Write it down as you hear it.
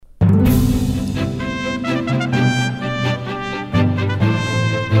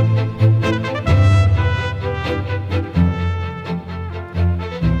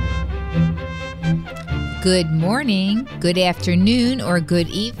Good morning, good afternoon, or good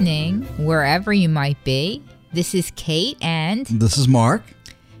evening, wherever you might be. This is Kate and... This is Mark.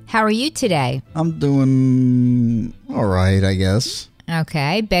 How are you today? I'm doing all right, I guess.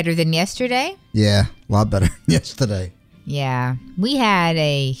 Okay, better than yesterday? Yeah, a lot better than yesterday. Yeah, we had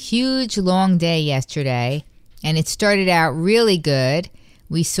a huge long day yesterday, and it started out really good.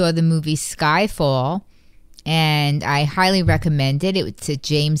 We saw the movie Skyfall, and I highly recommend it. It's a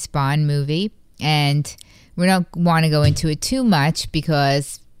James Bond movie, and we don't want to go into it too much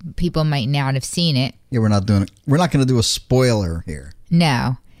because people might not have seen it. Yeah, we're not going to do a spoiler here.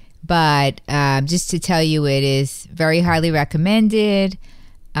 No, but just to tell you, it is very highly recommended.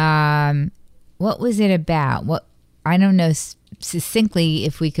 What was it about? What I don't know succinctly.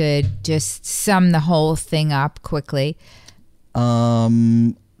 If we could just sum the whole thing up quickly.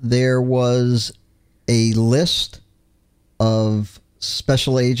 There was a list of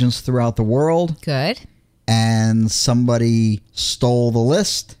special agents throughout the world. Good. And somebody stole the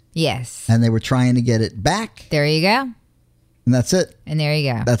list. Yes. And they were trying to get it back. There you go. And that's it. And there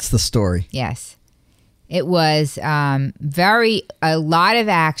you go. That's the story. Yes. It was a lot of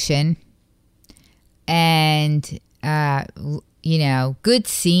action and, good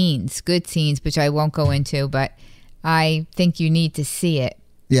scenes, which I won't go into, but I think you need to see it.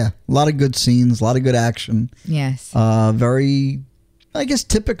 Yeah. A lot of good scenes, a lot of good action. Yes. Very, I guess,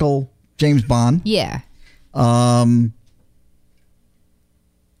 typical James Bond. Yeah.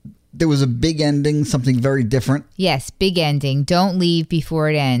 There was a big ending, something very different. Yes, big ending. Don't leave before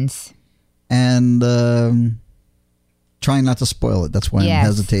it ends. And trying not to spoil it. That's why I'm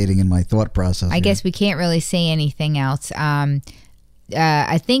hesitating in my thought process. I guess we can't really say anything else.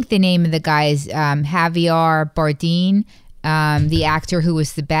 I think the name of the guy is Javier Bardem, the actor who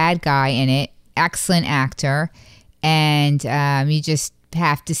was the bad guy in it. Excellent actor. And you just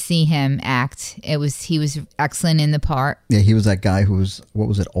have to see him act. He was excellent in the part. Yeah, he was that guy who was, what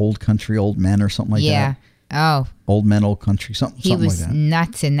was it, Old Country, Old Men or something like that? Yeah. Oh. Old Men, Old Country, something like that. He was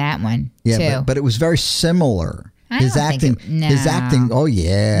nuts in that one, too. Yeah, but it was very similar. His acting, oh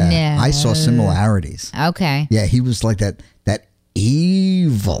yeah. No. I saw similarities. Okay. Yeah, he was like that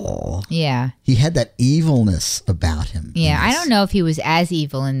evil. Yeah. He had that evilness about him. Yeah, I don't know if he was as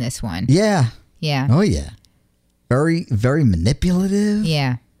evil in this one. Yeah. Yeah. Oh yeah. Very, very manipulative.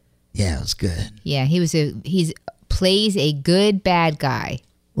 Yeah. Yeah, it was good. Yeah, he plays a good bad guy.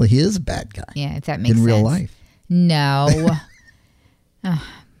 Well, he is a bad guy. Yeah, if that makes sense. In real life. No.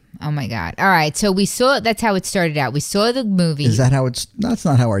 Oh my God. All right, so that's how it started out. We saw the movie. Is that how that's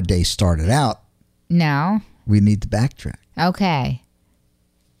not how our day started out. No. We need to backtrack. Okay.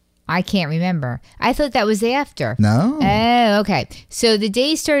 I can't remember. I thought that was after. No. Oh, okay. So the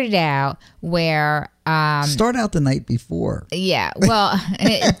day started out where... Start out the night before. Yeah. Well,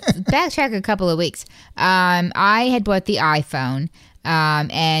 backtrack a couple of weeks. I had bought the iPhone,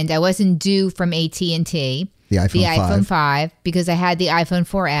 and I wasn't due from AT&T. The iPhone 5 because I had the iPhone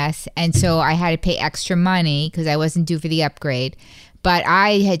 4S, and so I had to pay extra money because I wasn't due for the upgrade. But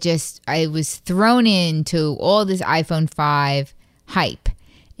I was thrown into all this iPhone 5 hype.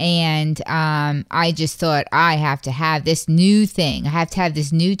 And I just thought, I have to have this new thing. I have to have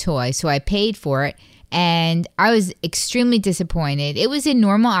this new toy. So I paid for it. And I was extremely disappointed. It was a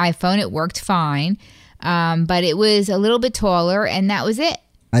normal iPhone. It worked fine. But it was a little bit taller, and that was it.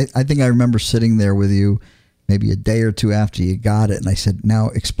 I think I remember sitting there with you maybe a day or two after you got it. And I said, now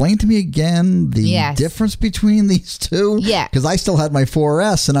explain to me again the difference between these two. Yeah. Because I still had my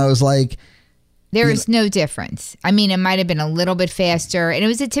 4S, and I was like... There is no difference. I mean, it might have been a little bit faster, and it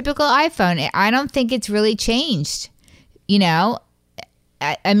was a typical iPhone. I don't think it's really changed.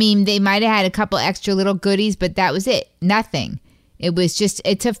 I mean, they might have had a couple extra little goodies, but that was it. Nothing. It was just,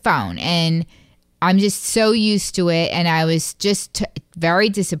 it's a phone, and I'm just so used to it, and I was just very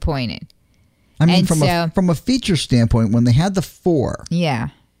disappointed. I mean, from a feature standpoint, when they had the 4,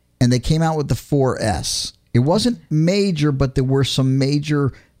 and they came out with the 4S, it wasn't major, but there were some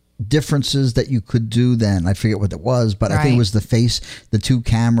major differences that you could do then. I forget what it was, but I think it was the two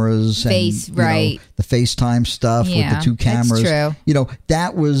cameras, the FaceTime stuff with the two cameras. That's true.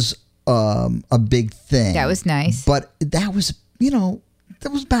 That was a big thing. That was nice. But that was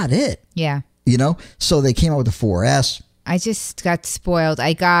about it. Yeah. So they came out with the 4S. I just got spoiled.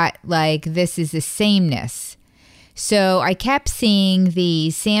 I got this is the sameness. So I kept seeing the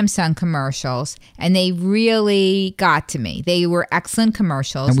Samsung commercials, and they really got to me. They were excellent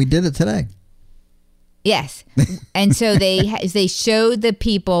commercials. And we did it today. Yes. And so they showed the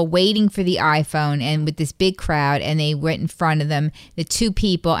people waiting for the iPhone, and with this big crowd, and they went in front of them, the two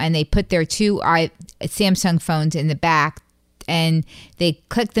people, and they put their two Samsung phones in the back and they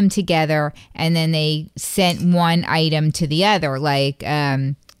clicked them together, and then they sent one item to the other. Like,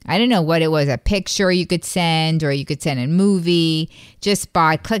 I don't know what it was, a picture you could send, or you could send a movie just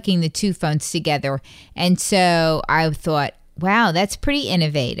by clicking the two phones together. And so I thought, wow, that's pretty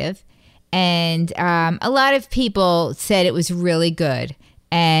innovative. And a lot of people said it was really good.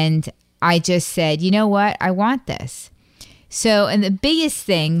 And I just said, you know what? I want this. So, and the biggest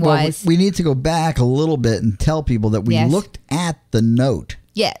thing was... Well, we need to go back a little bit and tell people that we looked at the note.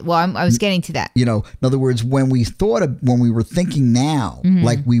 Yeah, well, I was getting to that. You know, in other words, when we were thinking now,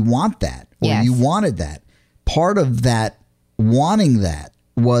 like we want that, or you wanted that, part of that wanting that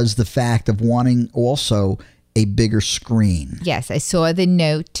was the fact of wanting also a bigger screen. Yes, I saw the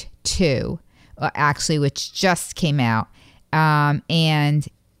Note 2, actually, which just came out, and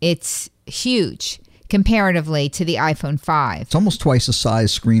it's huge comparatively to the iPhone 5. It's almost twice the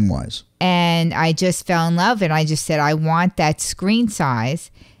size screen-wise. And I just fell in love, and I just said, I want that screen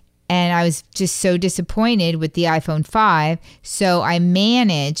size. And I was just so disappointed with the iPhone 5. So I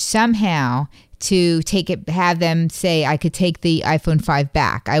managed somehow to have them say I could take the iPhone 5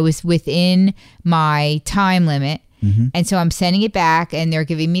 back. I was within my time limit. Mm-hmm. And so I'm sending it back, and they're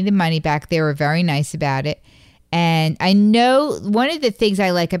giving me the money back. They were very nice about it. And I know one of the things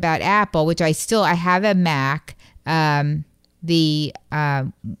I like about Apple, which I have a Mac, the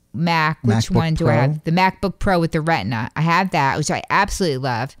Mac, which MacBook one do Pro? I have? The MacBook Pro with the Retina. I have that, which I absolutely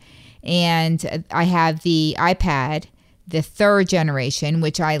love. And I have the iPad, the 3rd generation,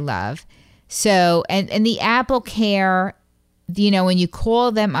 which I love. So, and the Apple Care, you know, when you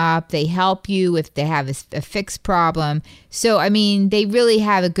call them up, they help you if they have a fixed problem. So, I mean, they really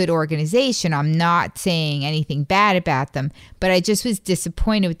have a good organization. I'm not saying anything bad about them, but I just was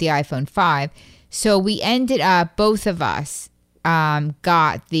disappointed with the iPhone 5. So we ended up, both of us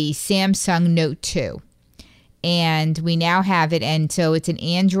got the Samsung Note 2. And we now have it. And so it's an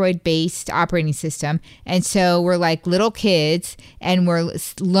Android-based operating system. And so we're like little kids, and we're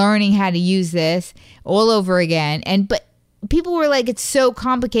learning how to use this all over again. But people were like, it's so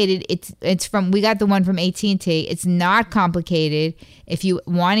complicated. We got the one from AT&T. It's not complicated. If you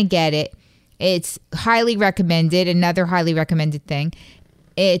want to get it, it's highly recommended. Another highly recommended thing.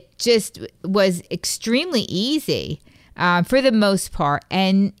 It just was extremely easy for the most part.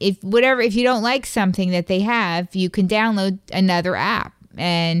 And if you don't like something that they have, you can download another app.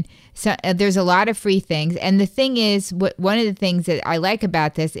 And so there's a lot of free things. And the thing is, one of the things that I like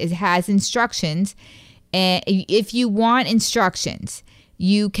about this is it has instructions. And if you want instructions,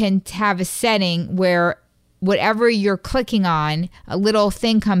 you can have a setting where whatever you're clicking on, a little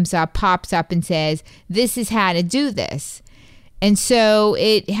thing pops up and says, this is how to do this. And so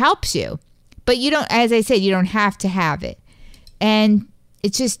it helps you. But you don't, as I said, you don't have to have it. And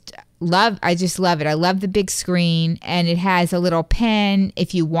it's just I just love it. I love the big screen, and it has a little pen.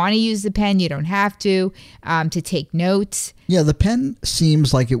 If you want to use the pen, you don't have to take notes. Yeah, the pen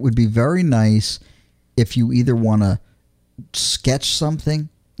seems like it would be very nice if you either want to sketch something.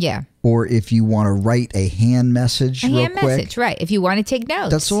 Yeah. Or if you want to write a hand message real quick. Message, right. If you want to take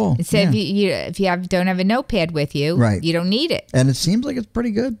notes. That's all. Instead if you don't have a notepad with you, right, you don't need it. And it seems like it's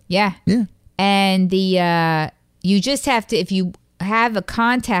pretty good. Yeah. Yeah. And you just have to, if you have a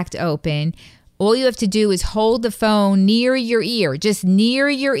contact open, all you have to do is hold the phone near your ear, just near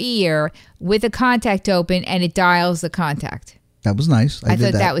your ear with a contact open, and it dials the contact. That was nice. I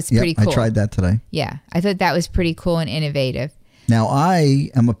thought that was pretty cool. I tried that today. Yeah. I thought that was pretty cool and innovative. Now, I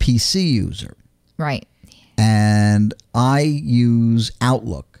am a PC user. Right. And I use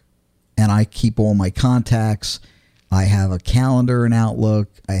Outlook, and I keep all my contacts. I have a calendar in Outlook.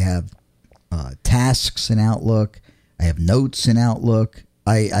 I have tasks in Outlook. I have notes in Outlook.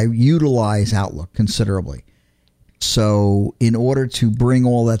 I utilize Outlook considerably. So in order to bring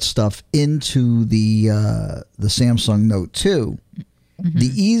all that stuff into the Samsung Note 2,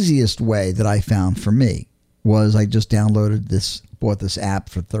 the easiest way that I found for me was I just bought this app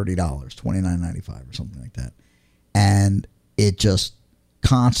for $30, $29.95 or something like that. And it just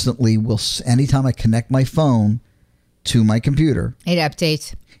constantly anytime I connect my phone to my computer, it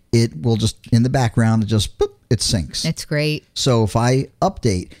updates. It will just, in the background, it syncs. That's great. So if I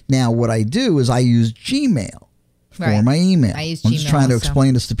update, now what I do is I use Gmail for my email. I use I'm just trying to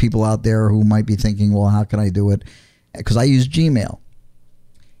explain this to people out there who might be thinking, well, how can I do it? Because I use Gmail.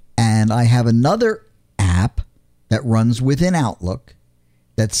 And I have another app that runs within Outlook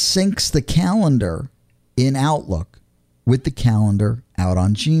that syncs the calendar in Outlook with the calendar out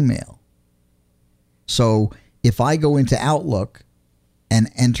on Gmail. So if I go into Outlook and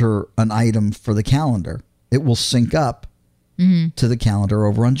enter an item for the calendar, it will sync up to the calendar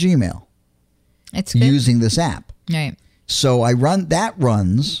over on Gmail. It's good. Using this app. Right. So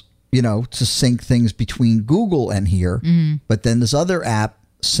runs, to sync things between Google and here. Mm-hmm. But then this other app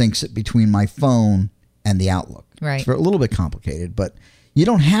syncs it between my phone and the Outlook. Right. It's a little bit complicated, but you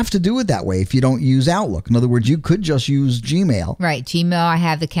don't have to do it that way if you don't use Outlook. In other words, you could just use Gmail. Right. Gmail, I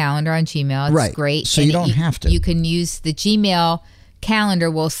have the calendar on Gmail. It's great. So you don't have to. You can use the Gmail calendar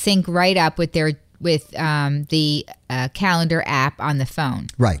will sync right up with the calendar app on the phone.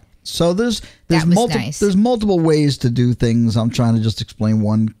 Right. So there's multiple ways to do things. I'm trying to just explain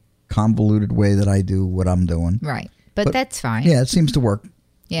one convoluted way that I do what I'm doing. Right. But that's fine. Yeah, it seems to work.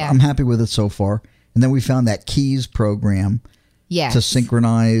 Yeah. I'm happy with it so far. And then we found that Keys program to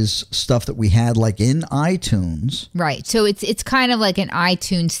synchronize stuff that we had like in iTunes. Right. So it's kind of like an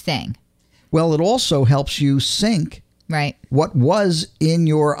iTunes thing. Well, it also helps you sync what was in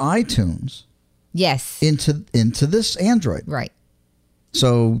your iTunes. Yes. Into this Android. Right.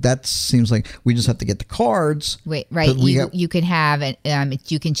 So that seems like we just have to get the cards. Wait, right. You can have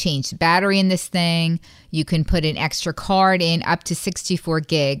you can change the battery in this thing. You can put an extra card in up to 64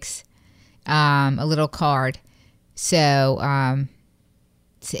 gigs, a little card. So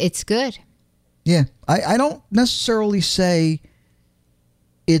it's good. Yeah. I don't necessarily say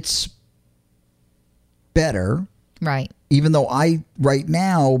it's better. Right. Even though right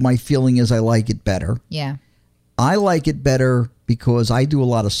now, my feeling is I like it better. Yeah. I like it better because I do a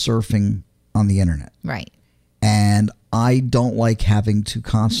lot of surfing on the internet. Right. And I don't like having to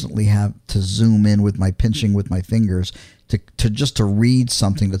constantly have to zoom in with my pinching with my fingers to read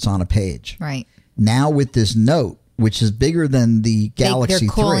something that's on a page. Right. Now with this Note, which is bigger than the Galaxy 3.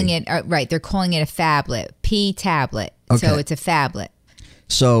 They're calling it, they're calling it a phablet, P-tablet. Okay. So it's a phablet.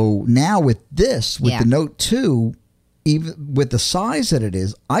 So now with this, the Note 2, even with the size that it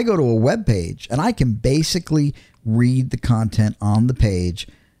is, I go to a web page and I can basically read the content on the page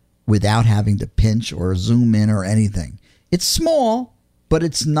without having to pinch or zoom in or anything. It's small, but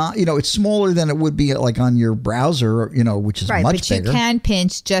it's not, it's smaller than it would be like on your browser, which is much bigger. But you can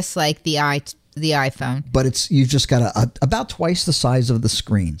pinch just like the iPhone. But you've just got about twice the size of the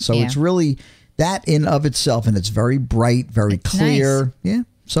screen. So it's really that in of itself, and it's very bright, very clear. Nice. Yeah.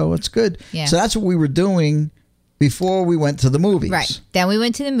 So it's good. Yeah. So that's what we were doing before we went to the movies. Right. Then we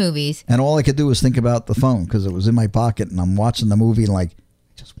went to the movies. And all I could do was think about the phone because it was in my pocket and I'm watching the movie and I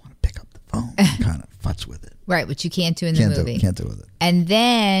just want to pick up the phone and kind of futz with it. Right, which you can't do in the movie. Can't do with it. And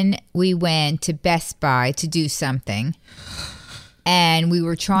then we went to Best Buy to do something. And we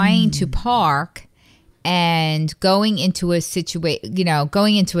were trying to park and going into a situation,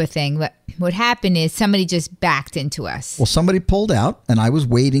 going into a thing. What happened is somebody just backed into us. Well, somebody pulled out and I was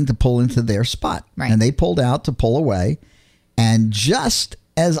waiting to pull into their spot. Right. And they pulled out to pull away. And just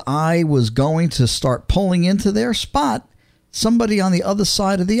as I was going to start pulling into their spot, somebody on the other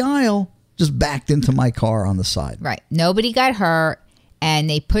side of the aisle just backed into my car on the side. Right. Nobody got hurt. And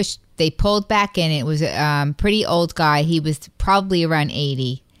they pulled back in. It was a pretty old guy. He was probably around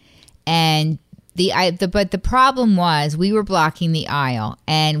 80. And but the problem was we were blocking the aisle,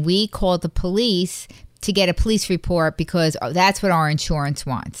 and we called the police to get a police report because that's what our insurance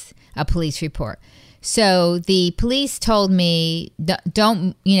wants, a police report. So the police told me,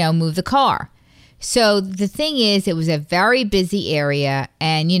 don't, move the car. So the thing is, it was a very busy area,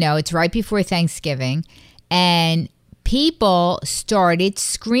 and, it's right before Thanksgiving, and people started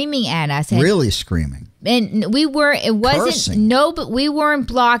screaming at us. Really screaming. And we weren't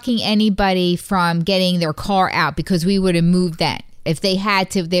blocking anybody from getting their car out because we would have moved then if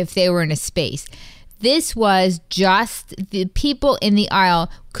they were in a space. This was just the people in the aisle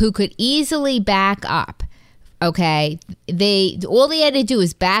who could easily back up. Okay. All they had to do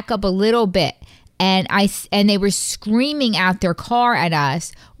was back up a little bit. And they were screaming out their car at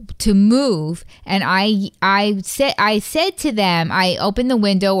us to move. And I said to them, I opened the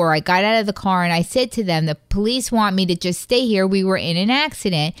window or I got out of the car and I said to them, the police want me to just stay here. We were in an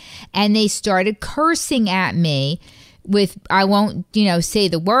accident. And they started cursing at me with, I won't, say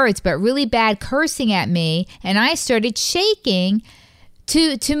the words, but really bad cursing at me. And I started shaking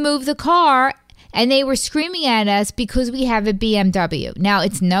to move the car. And they were screaming at us because we have a BMW. Now,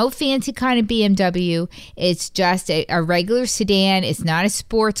 it's no fancy kind of BMW. It's just a regular sedan. It's not a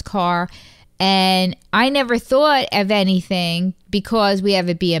sports car. And I never thought of anything because we have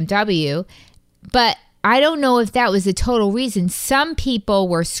a BMW. But I don't know if that was the total reason. Some people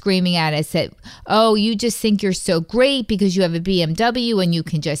were screaming at us that, oh, you just think you're so great because you have a BMW and you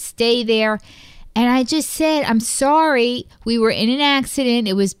can just stay there. And I just said, I'm sorry, we were in an accident.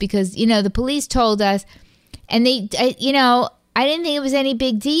 It was because, the police told us. And I didn't think it was any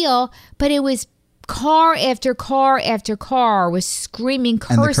big deal, but it was car after car after car was screaming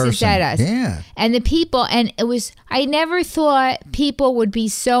curses at us. Yeah. And the people, and it was, I never thought people would be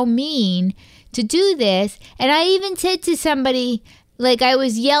so mean to do this. And I even said to somebody, like I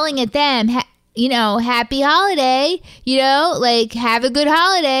was yelling at them, happy holiday, like have a good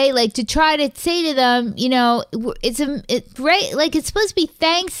holiday, like to try to say to them, it's right, like it's supposed to be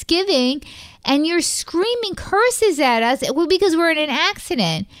Thanksgiving and you're screaming curses at us because we're in an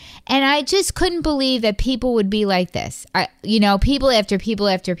accident. And I just couldn't believe that people would be like this. People after people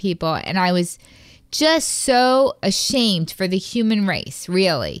after people. And I was just so ashamed for the human race,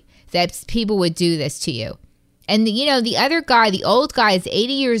 really, that people would do this to you. And, the other guy, the old guy is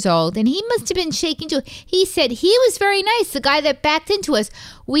 80 years old, and he must have been shaking too. He said he was very nice, the guy that backed into us.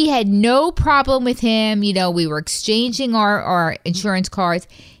 We had no problem with him. We were exchanging our insurance cards.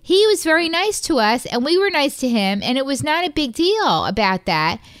 He was very nice to us, and we were nice to him, and it was not a big deal about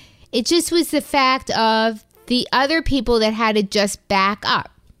that. It just was the fact of the other people that had to just back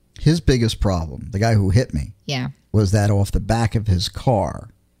up. His biggest problem, the guy who hit me, was that off the back of his car,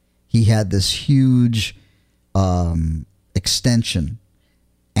 he had this huge extension,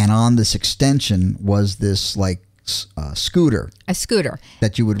 and on this extension was this like scooter. A scooter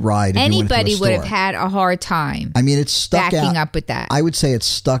that you would ride. Anybody would have had a hard time. I mean, it's stuck backing up with that. I would say it's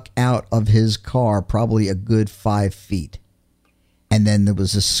stuck out of his car probably a good 5 feet, and then there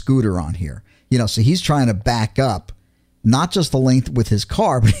was a scooter on here. So he's trying to back up, not just the length with his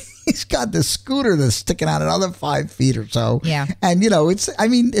car, but he's got this scooter that's sticking out another 5 feet or so. Yeah. And,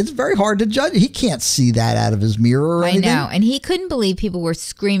 it's very hard to judge. He can't see that out of his mirror or anything. I know. And he couldn't believe people were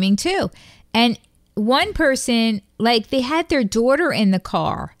screaming too. And one person, like they had their daughter in the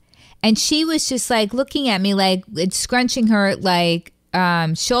car and she was just like looking at me like scrunching her like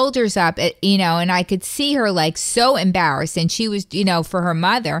shoulders up, and I could see her like so embarrassed. And she was, for her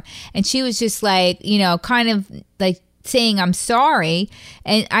mother. And she was just like, kind of like saying I'm sorry,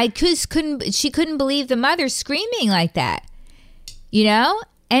 and she couldn't believe the mother screaming like that,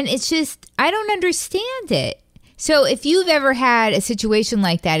 and it's just, I don't understand it. So if you've ever had a situation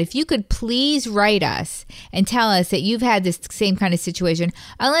like that, if you could please write us and tell us that you've had this same kind of situation,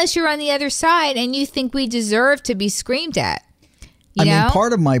 unless you're on the other side and you think we deserve to be screamed at. I mean,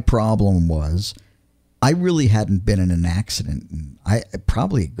 part of my problem was I really hadn't been in an accident in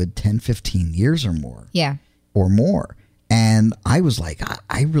probably a good 10, 15 years or more. Yeah. Or more. And I was like,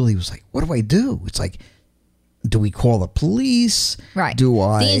 I really was like, what do I do? It's like, do we call the police? Right.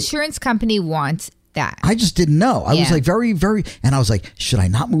 The insurance company wants that. I just didn't know. I was like very, very, and I was like, should I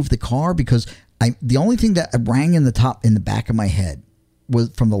not move the car? Because the only thing that rang in the back of my head was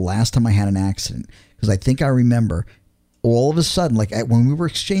from the last time I had an accident. Because I think I remember all of a sudden, like when we were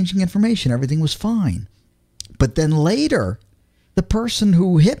exchanging information, everything was fine. But then later, the person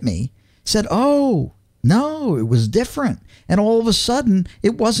who hit me said, oh, no, it was different. And all of a sudden,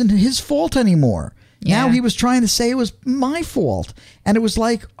 it wasn't his fault anymore. Yeah. Now he was trying to say it was my fault. And it was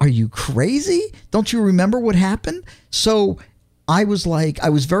like, are you crazy? Don't you remember what happened? So I was like, I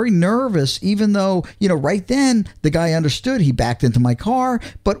was very nervous, even though, right then the guy understood. He backed into my car.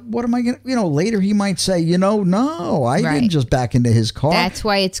 But what am I going to, later he might say, no, I didn't just back into his car. That's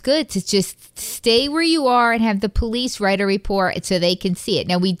why it's good to just stay where you are and have the police write a report so they can see it.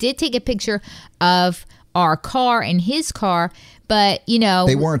 Now, we did take a picture of our car and his car, but,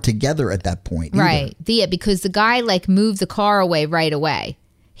 they weren't together at that point. Right. Because the guy moved the car right away.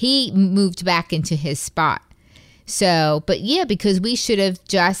 He moved back into his spot. So, but because we should have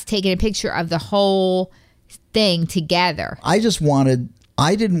just taken a picture of the whole thing together. I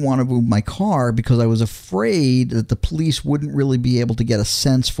didn't want to move my car because I was afraid that the police wouldn't really be able to get a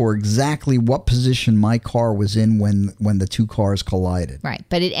sense for exactly what position my car was in when the two cars collided. Right.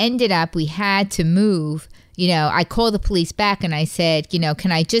 But it ended up, we had to move. I called the police back and I said,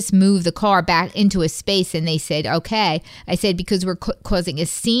 can I just move the car back into a space? And they said, okay. I said, because we're causing a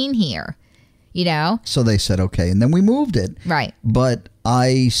scene here. So they said, okay. And then we moved it. Right. But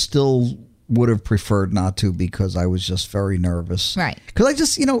I still would have preferred not to because I was just very nervous. Right. Because I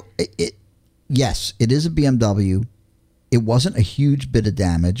just, yes, it is a BMW. It wasn't a huge bit of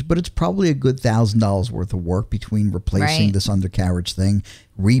damage, but it's probably a good $1,000 worth of work between replacing this undercarriage thing,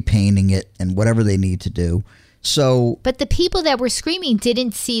 repainting it, and whatever they need to do. So, but the people that were screaming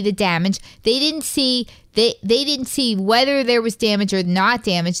didn't see the damage. They didn't see they didn't see whether there was damage or not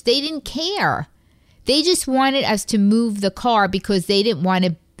damage. They didn't care. They just wanted us to move the car because they didn't want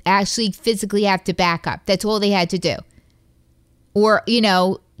to actually physically have to back up. That's all they had to do. Or,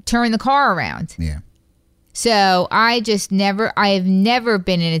 turn the car around. Yeah. So I have never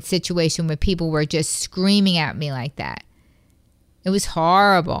been in a situation where people were just screaming at me like that. It was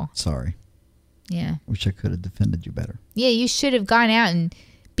horrible. Sorry. Yeah. Wish I could have defended you better. Yeah, you should have gone out and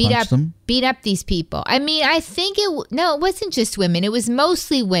beat up these people. I mean, I think it wasn't just women. It was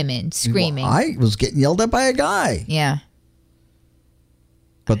mostly women screaming. Well, I was getting yelled at by a guy. Yeah.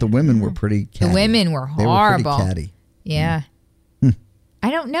 But the women were pretty catty. The women were horrible. They were pretty catty. Yeah.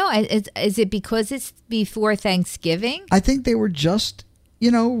 I don't know. Is it because it's before Thanksgiving? I think they were just,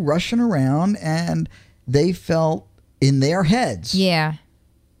 rushing around, and they felt in their heads. Yeah.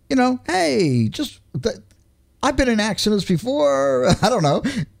 Hey, I've been in accidents before. I don't know.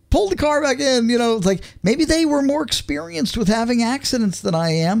 Pull the car back in. It's like maybe they were more experienced with having accidents than I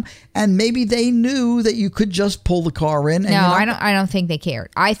am, and maybe they knew that you could just pull the car in. And I don't think they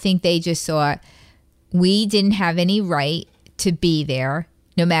cared. I think they just thought we didn't have any right to be there,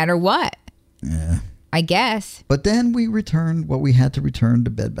 no matter what. Yeah, I guess. But then we returned what we had to return to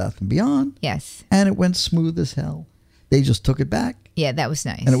Bed Bath & Beyond. Yes, and it went smooth as hell. They just took it back. Yeah, that was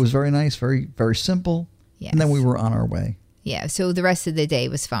nice, and it was very nice, very very simple. Yes. And then we were on our way. Yeah, so the rest of the day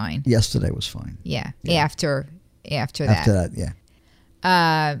was fine. Yesterday was fine. Yeah. After that. After that, yeah.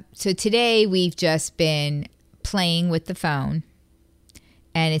 So today we've just been playing with the phone,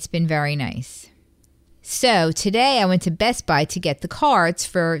 and it's been very nice. So today I went to Best Buy to get the cards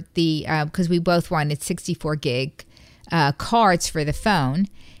for the, because we both wanted 64 gig cards for the phone.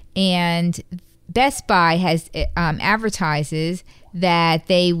 And Best Buy has advertises that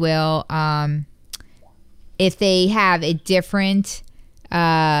they will, if they have a different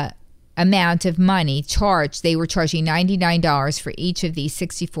amount of money charged, they were charging $99 for each of these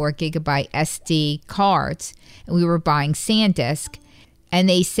 64 gigabyte SD cards. And we were buying SanDisk. And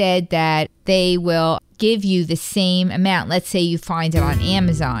they said that they will give you the same amount. Let's say you find it on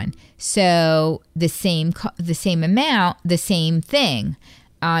Amazon. So the same amount, the same thing,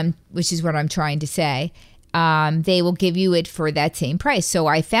 which is what I'm trying to say. They will give you it for that same price. So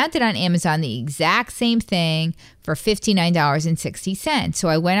I found it on Amazon, the exact same thing for $59.60. So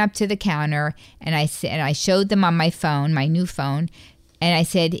I went up to the counter and I showed them on my phone, my new phone, and I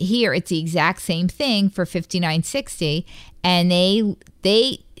said, "Here, it's the exact same thing for $59.60." And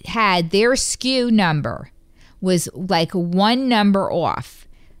they had their SKU number was like one number off.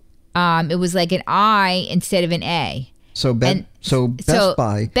 It was like an I instead of an A. So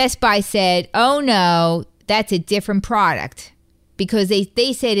Best Buy said, "Oh no, that's a different product," because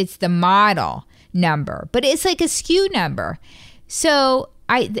they said it's the model number, but it's like a SKU number. So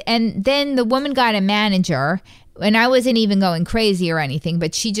and then the woman got a manager, and I wasn't even going crazy or anything,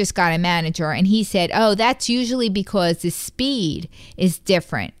 but she just got a manager, and he said, "Oh, that's usually because the speed is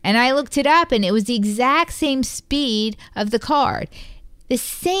different." And I looked it up, and it was the exact same speed of the card. The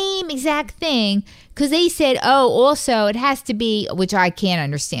same exact thing, because they said, "Oh, also it has to be," which I can't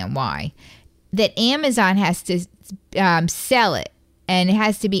understand why, that Amazon has to sell it, and it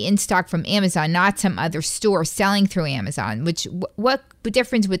has to be in stock from Amazon, not some other store selling through Amazon, which what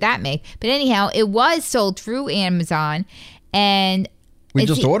difference would that make? But anyhow, it was sold through Amazon, and we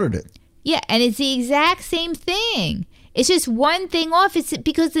just ordered it. Yeah, and it's the exact same thing. It's just one thing off. It's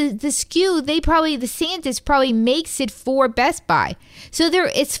because the SKU, the SanDisk probably makes it for Best Buy. So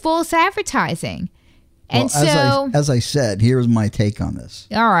it's false advertising. And as I said, here's my take on this.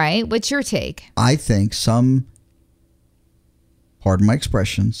 All right. What's your take? I think pardon my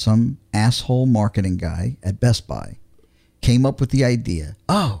expression, some asshole marketing guy at Best Buy came up with the idea,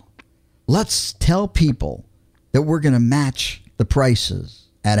 let's tell people that we're going to match the prices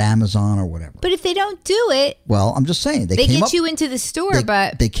at Amazon or whatever. But if they don't do it... Well, I'm just saying. They get you into the store,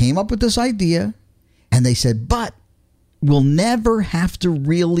 but... They came up with this idea, and they said, but we'll never have to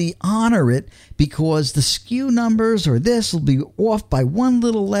really honor it because the SKU numbers or this will be off by one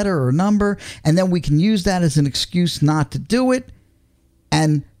little letter or number, and then we can use that as an excuse not to do it,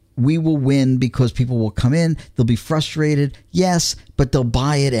 and we will win because people will come in, they'll be frustrated, yes, but they'll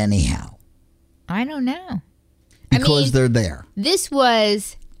buy it anyhow. I don't know. Because they're there. This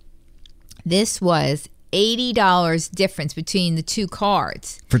was $80 difference between the two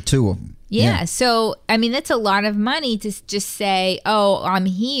cards. For two of them. Yeah. So, that's a lot of money to just say, "Oh, I'm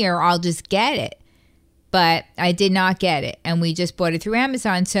here, I'll just get it." But I did not get it. And we just bought it through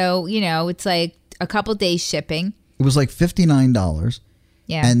Amazon. So, it's like a couple days shipping. It was like $59.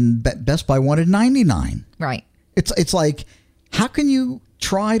 Yeah. And Best Buy wanted $99. Right. It's like, how can you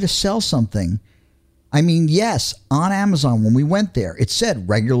try to sell something? Yes, on Amazon, when we went there, it said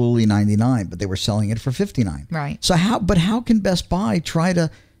regularly $99, but they were selling it for $59. Right. So how can Best Buy try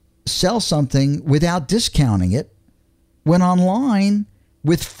to sell something without discounting it when online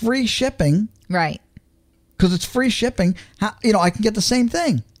with free shipping? Right. Because it's free shipping. I can get the same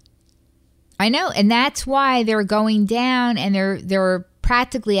thing. I know, and that's why they're going down, and they're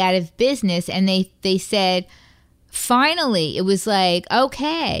practically out of business. And they said, finally, it was like,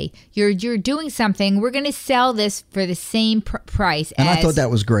 okay, you're doing something. We're going to sell this for the same price. And I thought that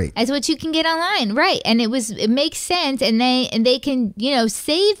was great. As what you can get online, right? And it makes sense, and they can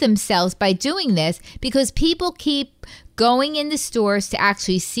save themselves by doing this because people keep going in the stores to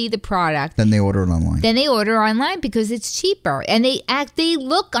actually see the product. Then they order it online. Then they order online because it's cheaper, and they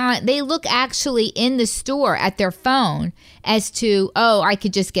look actually in the store at their phone as to, oh, I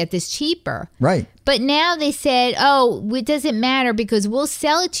could just get this cheaper. Right. But now they said, oh, it doesn't matter because we'll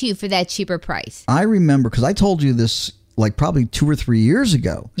sell it to you for that cheaper price. I remember because I told you this like probably 2 or 3 years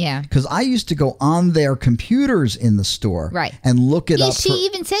ago. Yeah. Because I used to go on their computers in the store. Right. And look it up. She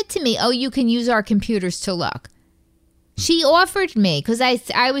even said to me, oh, you can use our computers to look. She offered me because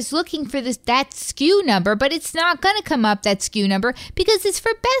I was looking for that SKU number, but it's not going to come up, that SKU number, because it's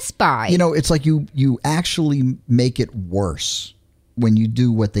for Best Buy. It's like you actually make it worse when you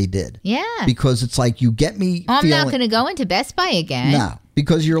do what they did. Yeah. Because it's like you get me I'm not going to go into Best Buy again. No,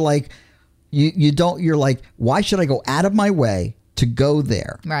 because you're like, you're like, why should I go out of my way to go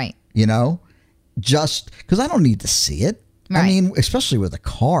there? Right. Just because I don't need to see it. Right. I mean, especially with a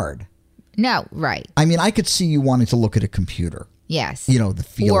card. No, right. I mean, I could see you wanting to look at a computer. Yes. The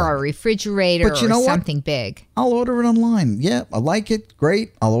feeling. Or a refrigerator or something big. I'll order it online. Yeah, I like it.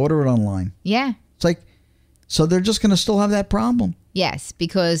 Great. I'll order it online. Yeah. It's like, so they're just going to still have that problem. Yes,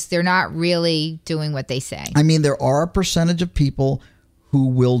 because they're not really doing what they say. I mean, there are a percentage of people who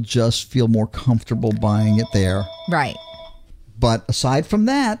will just feel more comfortable buying it there. Right. But aside from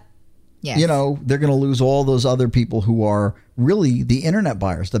that, yes. They're going to lose all those other people who are really the internet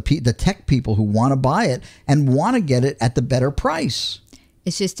buyers, the tech people who want to buy it and want to get it at the better price.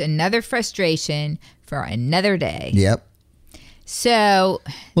 It's just another frustration for another day. Yep. So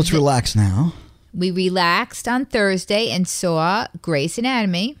let's relax now. We relaxed on Thursday and saw Grey's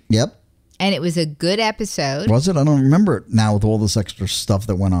Anatomy. Yep. And it was a good episode. Was it? I don't remember it now with all this extra stuff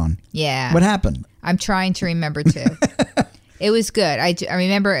that went on. Yeah. What happened? I'm trying to remember too. It was good. I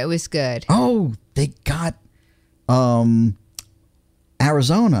remember it was good. Oh, they got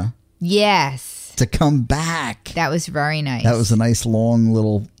Arizona. Yes. To come back. That was very nice. That was a nice long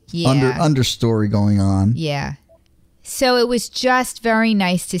little understory going on. Yeah. So it was just very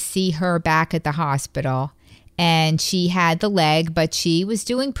nice to see her back at the hospital. And she had the leg, but she was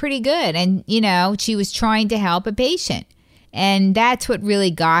doing pretty good. And, she was trying to help a patient. And that's what really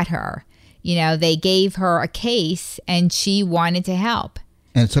got her. They gave her a case and she wanted to help.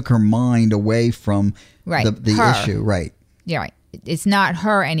 And it took her mind away from the issue. Right. Yeah, right. It's not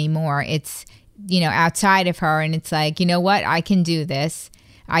her anymore. It's, outside of her. And it's like, you know what? I can do this.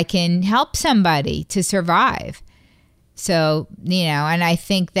 I can help somebody to survive. So, and I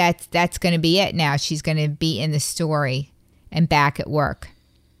think that's going to be it now. She's going to be in the story and back at work.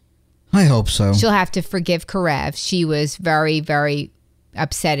 I hope so. She'll have to forgive Karev. She was very, very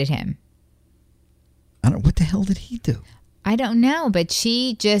upset at him. What the hell did he do? I don't know, but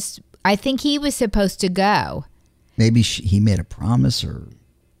I think he was supposed to go. Maybe he made a promise or...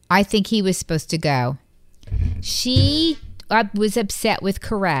 I think he was supposed to go. She was upset with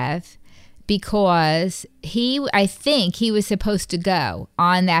Karev because I think he was supposed to go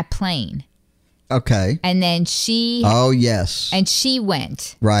on that plane. Okay. And then she... Oh, yes. And she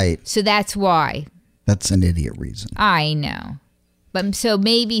went. Right. So that's why. That's an idiot reason. I know. But so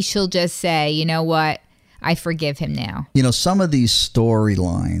maybe she'll just say, you know what? I forgive him now. Some of these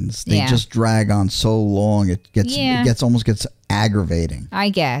storylines, they just drag on so long. It almost gets aggravating. I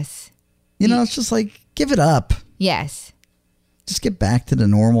guess. It's just like, give it up. Yes. Just get back to the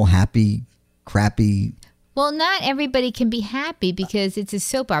normal, happy, crappy. Well, not everybody can be happy because it's a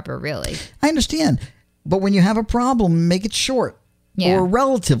soap opera, really. I understand. But when you have a problem, make it short. Yeah. Or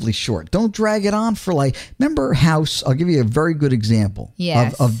relatively short. Don't drag it on for remember House? I'll give you a very good example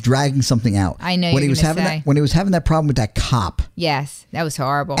of dragging something out. I know when he was having that problem with that cop. Yes, that was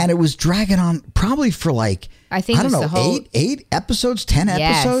horrible. And it was dragging on probably for I don't know, 8 episodes, 10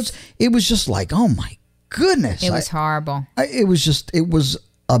 episodes. It was just like, oh my goodness. It was horrible. It was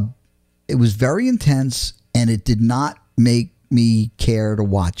very intense, and it did not make me care to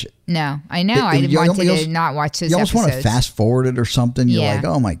watch it. No, I know. I wanted to not watch those episodes. You almost want to fast forward it or something. You're like,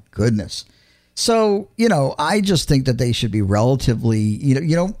 oh my goodness. So, I just think that they should be relatively,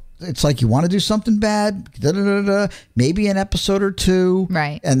 it's like you want to do something bad, maybe an episode or 2.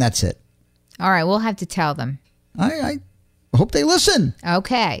 Right. And that's it. All right. We'll have to tell them. I hope they listen.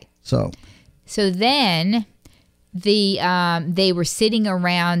 Okay. So then they were sitting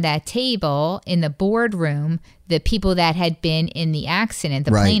around that table in the boardroom, the people that had been in the accident,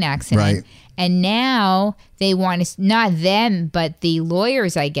 the plane accident. Right. And now they want to, not them, but the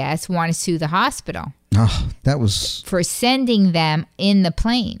lawyers, I guess, want to sue the hospital. Oh, that was... For sending them in the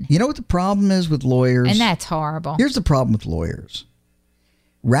plane. You know what the problem is with lawyers? And that's horrible. Here's the problem with lawyers.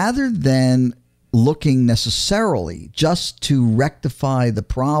 Rather than looking necessarily just to rectify the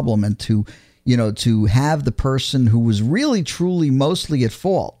problem and to, to have the person who was really, truly, mostly at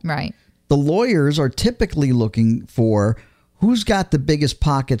fault. Right. The lawyers are typically looking for who's got the biggest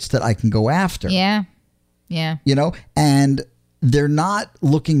pockets that I can go after. Yeah. Yeah. And they're not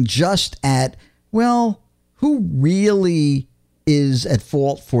looking just at, well, who really is at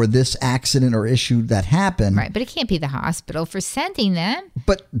fault for this accident or issue that happened. Right, but it can't be the hospital for sending them.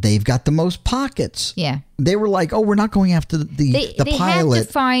 But they've got the most pockets. Yeah. They were like, oh, we're not going after the pilot. They have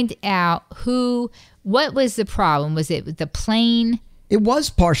to find out what was the problem. Was it the plane? It was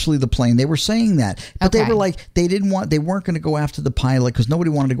partially the plane. They were saying that. But Okay. they were like, they weren't going to go after the pilot because nobody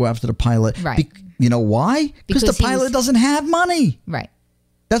wanted to go after the pilot. Right. You know why? Because the pilot doesn't have money. Right.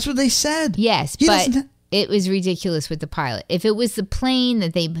 That's what they said. Yes, but it was ridiculous with the pilot. If it was the plane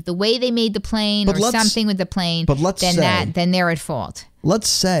the way they made the plane or something with the plane, then they're at fault. Let's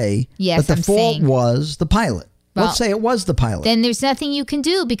say yes, that the fault was the pilot. Well, let's say it was the pilot. Then there's nothing you can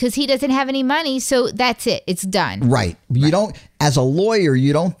do because he doesn't have any money, so that's it. It's done. Right. You don't, as a lawyer,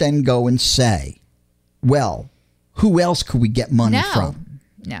 you don't then go and say, well, who else could we get money from?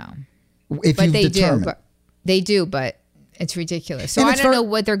 No. If but you've they determined. They do, but it's ridiculous. So I don't know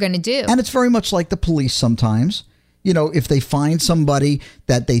what they're going to do. And it's very much like the police sometimes. If they find somebody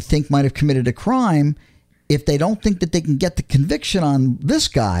that they think might have committed a crime, if they don't think that they can get the conviction on this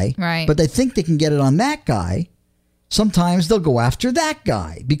guy, right, but they think they can get it on that guy, sometimes they'll go after that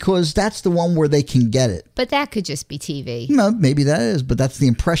guy because that's the one where they can get it. But that could just be TV. No, maybe that is, but that's the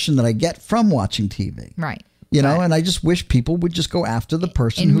impression that I get from watching TV. Right. And I just wish people would just go after the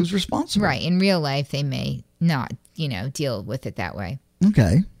person who's responsible. Right. In real life, they may not, deal with it that way.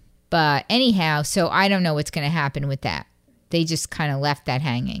 Okay. But anyhow, so I don't know what's going to happen with that. They just kind of left that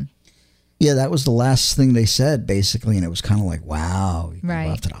hanging. Yeah, that was the last thing they said, basically. And it was kind of like, wow, you right.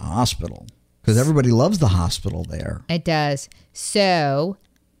 go after the hospital. Because everybody loves the hospital there. It does. So,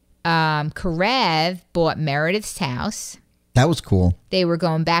 Karev bought Meredith's house. That was cool. They were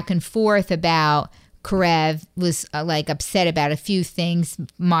going back and forth about Karev was upset about a few things,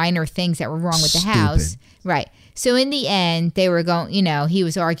 minor things that were wrong with the house. Right. So in the end, they were going, he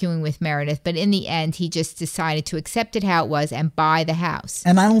was arguing with Meredith, but in the end, he just decided to accept it how it was and buy the house.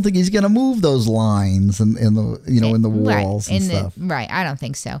 And I don't think he's going to move those lines in the, in the walls right, and stuff. Right. I don't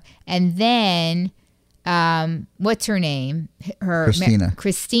think so. And then, what's her name?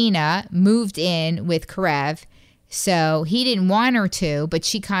 Christina moved in with Karev. So he didn't want her to, but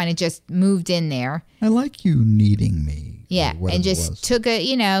she kind of just moved in there. I like you needing me. Yeah, and just took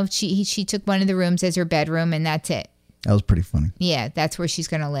she took one of the rooms as her bedroom, and that's it. That was pretty funny. Yeah, that's where she's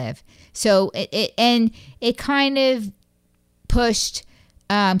going to live. So it kind of pushed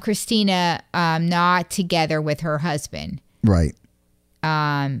Christina not together with her husband. Right.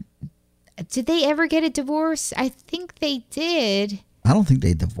 Did they ever get a divorce? I think they did. I don't think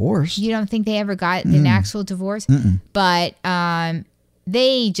they divorced. You don't think they ever got an actual divorce? Mm-mm. But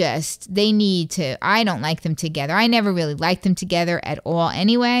they need to. I don't like them together. I never really liked them together at all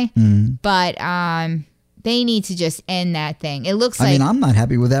anyway. Mm. But they need to just end that thing. It looks like... I mean, I'm not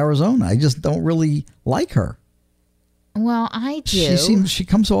happy with Arizona. I just don't really like her. Well, I do. She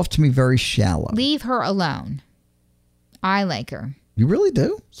comes off to me very shallow. Leave her alone. I like her. You really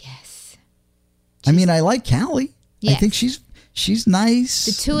do? Yes. I mean, I like Callie. Yes. I think she's nice.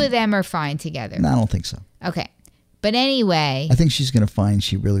 The two of them are fine together. No, I don't think so. Okay. But anyway. I think she's going to find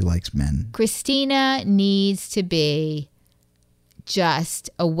she really likes men. Christina needs to be just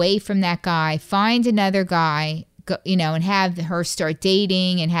away from that guy. Find another guy, and have her start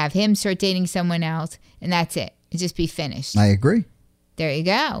dating and have him start dating someone else. And that's it. Just be finished. I agree. There you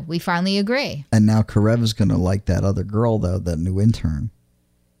go. We finally agree. And now Karev is going to like that other girl, though, that new intern.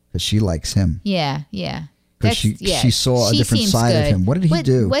 Because she likes him. Yeah, yeah. Because she saw a different side of him. What did he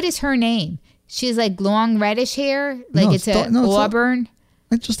do? What is her name? She has long reddish hair. It's auburn.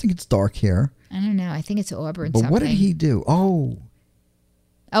 I just think it's dark hair. I don't know. I think it's auburn. But what did he do? Oh,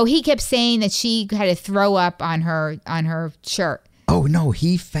 he kept saying that she had to throw up on her shirt. Oh no,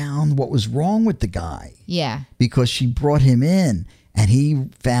 he found what was wrong with the guy. Yeah. Because she brought him in, and he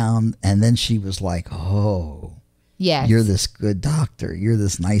found, and then she was like, "Oh, yes, you're this good doctor. You're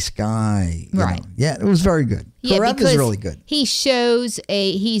this nice guy." Right. Yeah, it was very good. Yeah, Karev because is really good. He shows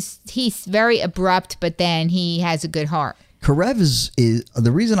he's very abrupt, but then he has a good heart. Karev is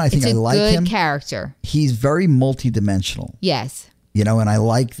the reason I think I like him. It's a good character. He's very multidimensional. Yes. You know, and I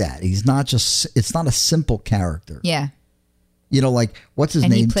like that. He's not just, it's not a simple character. Yeah. You know, like, what's his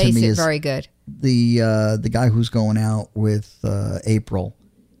name? And he plays to me it is very good. The guy who's going out with April.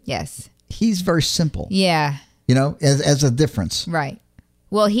 Yes. He's very simple. Yeah. You know, as a difference. Right.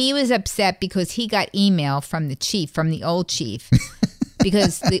 Well, he was upset because he got email from the chief, from the old chief,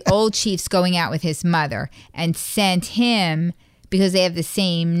 because the old chief's going out with his mother, and sent him, because they have the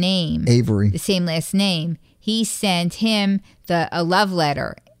same name. Avery. The same last name. He sent him a love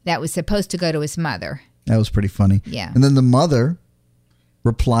letter that was supposed to go to his mother. That was pretty funny. Yeah. And then the mother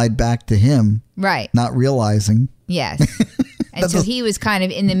replied back to him. Right. Not realizing. Yes. And so he was kind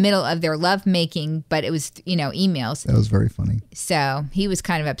of in the middle of their love making, but it was, you know, emails. That was very funny. So he was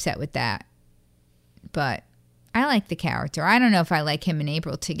kind of upset with that. But I like the character. I don't know if I like him and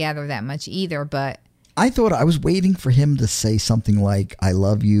April together that much either, but I thought I was waiting for him to say something like, I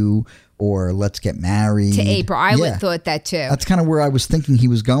love you, or let's get married. To April. I would thought that too. That's kind of where I was thinking he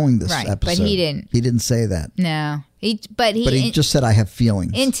was going this episode. But he didn't. He didn't say that. No. But he just said, I have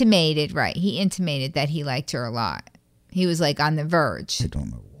feelings. Intimated, right. He intimated that he liked her a lot. He was like on the verge. I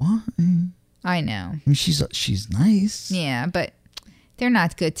don't know why. I know. I mean, she's nice. Yeah, but they're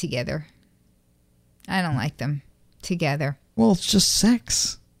not good together. I don't like them together. Well, it's just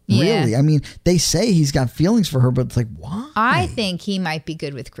sex. Yeah. Really. I mean, they say he's got feelings for her, but it's like, why? I think he might be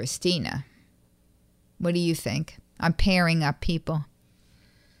good with Christina. What do you think? I'm pairing up people.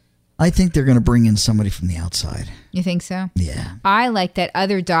 I think they're going to bring in somebody from the outside. You think so? Yeah. I like that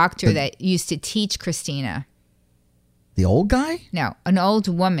other doctor that used to teach Christina. The old guy? No, an old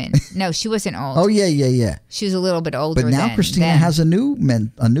woman. No, she wasn't old. Oh, yeah. She was a little bit older. But now Christina has a new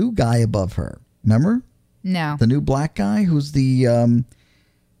guy above her. Remember? No. The new black guy who's the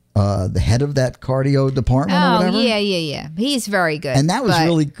head of that cardio department or whatever? Oh, yeah. He's very good. And that was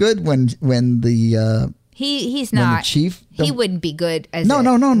really good when the he's not the chief. He wouldn't be good as no.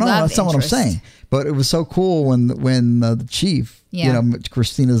 That's not interest. what I'm saying. But it was so cool when the chief, you know,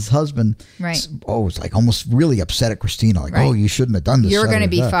 Christina's husband, right? Was like almost really upset at Christina, like, oh, you shouldn't have done this. You're going to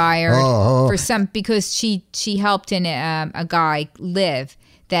be fired for because she helped in a guy live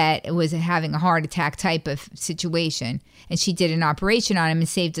that was having a heart attack type of situation, and she did an operation on him and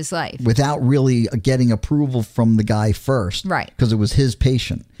saved his life without really getting approval from the guy first, right? Because it was his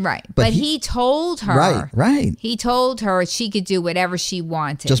patient, right? But he told her, right. He told her she could do whatever she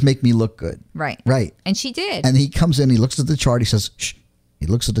wanted, just make me look good, right? And she did. And he comes in, he looks at the chart, he says, "Shh." He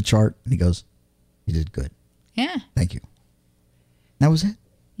looks at the chart and he goes, "You did good. Yeah, thank you." That was it.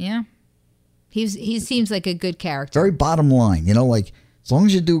 Yeah, he seems like a good character. Very bottom line, you know, like. As long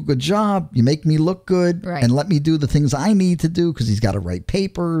as you do a good job, you make me look good, and let me do the things I need to do, because he's got to write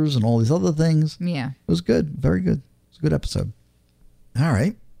papers and all these other things. Yeah. It was good. Very good. It's a good episode. All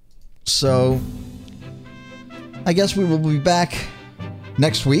right. So I guess we will be back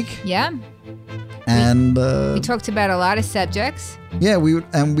next week. Yeah. And we talked about a lot of subjects. Yeah, we would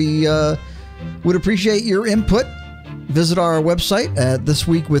appreciate your input. Visit our website at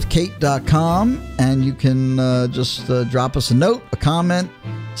thisweekwithkate.com, and you can just drop us a note, a comment,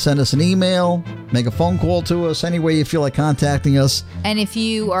 send us an email, make a phone call to us, any way you feel like contacting us. And if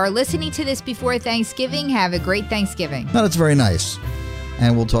you are listening to this before Thanksgiving, have a great Thanksgiving. No, that's very nice.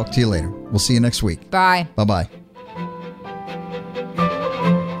 And we'll talk to you later. We'll see you next week. Bye. Bye-bye.